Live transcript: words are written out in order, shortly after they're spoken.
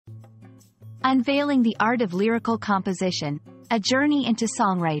Unveiling the Art of Lyrical Composition, a Journey into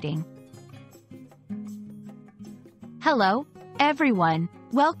Songwriting. Hello, everyone.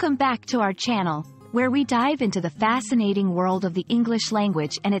 Welcome back to our channel, where we dive into the fascinating world of the English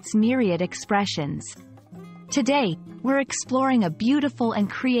language and its myriad expressions. Today, we're exploring a beautiful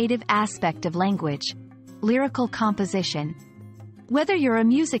and creative aspect of language: lyrical composition. Whether you're a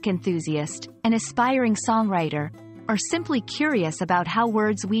music enthusiast, an aspiring songwriter, or simply curious about how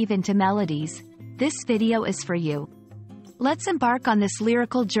words weave into melodies, this video is for you. Let's embark on this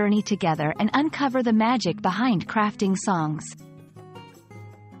lyrical journey together and uncover the magic behind crafting songs.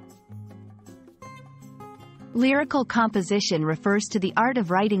 Lyrical composition refers to the art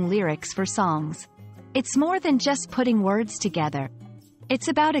of writing lyrics for songs. It's more than just putting words together. It's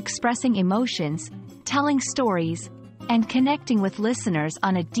about expressing emotions, telling stories, and connecting with listeners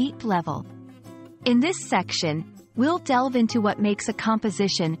on a deep level. In this section, we'll delve into what makes a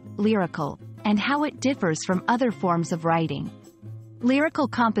composition lyrical and how it differs from other forms of writing. Lyrical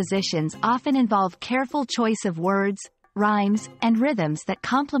compositions often involve careful choice of words, rhymes, and rhythms that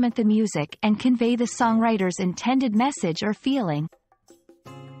complement the music and convey the songwriter's intended message or feeling.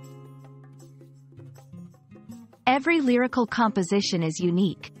 Every lyrical composition is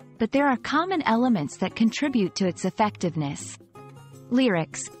unique, but there are common elements that contribute to its effectiveness.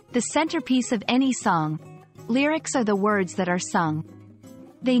 Lyrics, the centerpiece of any song. Lyrics are the words that are sung.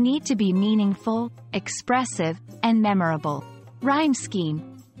 They need to be meaningful, expressive, and memorable. Rhyme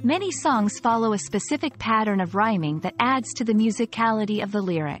scheme. Many songs follow a specific pattern of rhyming that adds to the musicality of the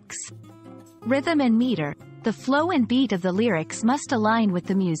lyrics. Rhythm and meter. The flow and beat of the lyrics must align with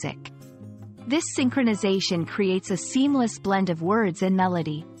the music. This synchronization creates a seamless blend of words and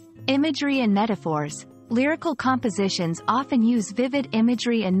melody. Imagery and metaphors. Lyrical compositions often use vivid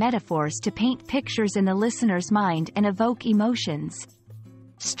imagery and metaphors to paint pictures in the listener's mind and evoke emotions.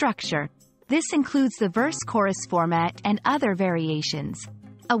 Structure. This includes the verse-chorus format and other variations.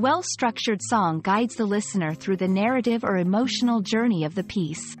 A well-structured song guides the listener through the narrative or emotional journey of the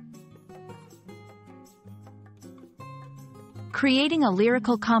piece. Creating a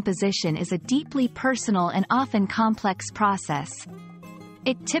lyrical composition is a deeply personal and often complex process.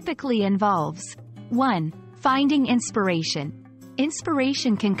 It typically involves 1. Finding inspiration.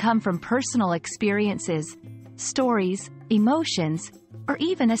 Inspiration can come from personal experiences, stories, emotions, or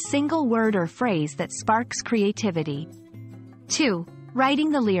even a single word or phrase that sparks creativity. 2.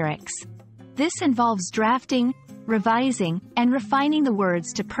 Writing the lyrics. This involves drafting, revising, and refining the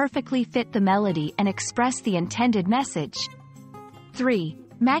words to perfectly fit the melody and express the intended message. 3.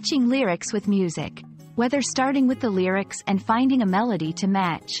 Matching lyrics with music. Whether starting with the lyrics and finding a melody to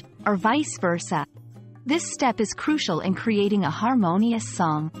match, or vice versa. This step is crucial in creating a harmonious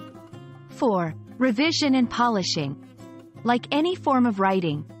song. 4. Revision and polishing. Like any form of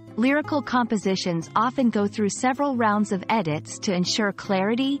writing, lyrical compositions often go through several rounds of edits to ensure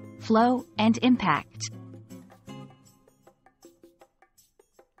clarity, flow, and impact.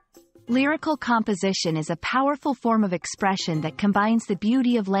 Lyrical composition is a powerful form of expression that combines the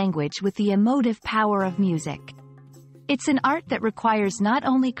beauty of language with the emotive power of music. It's an art that requires not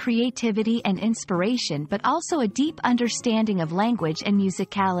only creativity and inspiration but also a deep understanding of language and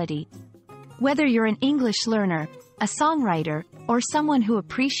musicality. Whether you're an English learner, a songwriter, or someone who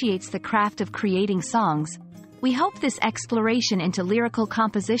appreciates the craft of creating songs, we hope this exploration into lyrical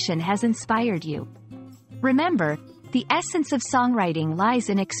composition has inspired you. Remember, the essence of songwriting lies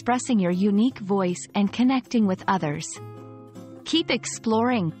in expressing your unique voice and connecting with others. Keep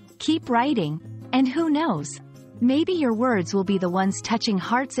exploring, keep writing, and who knows, maybe your words will be the ones touching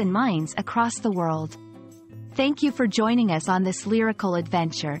hearts and minds across the world. Thank you for joining us on this lyrical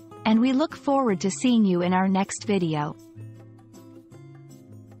adventure, and we look forward to seeing you in our next video.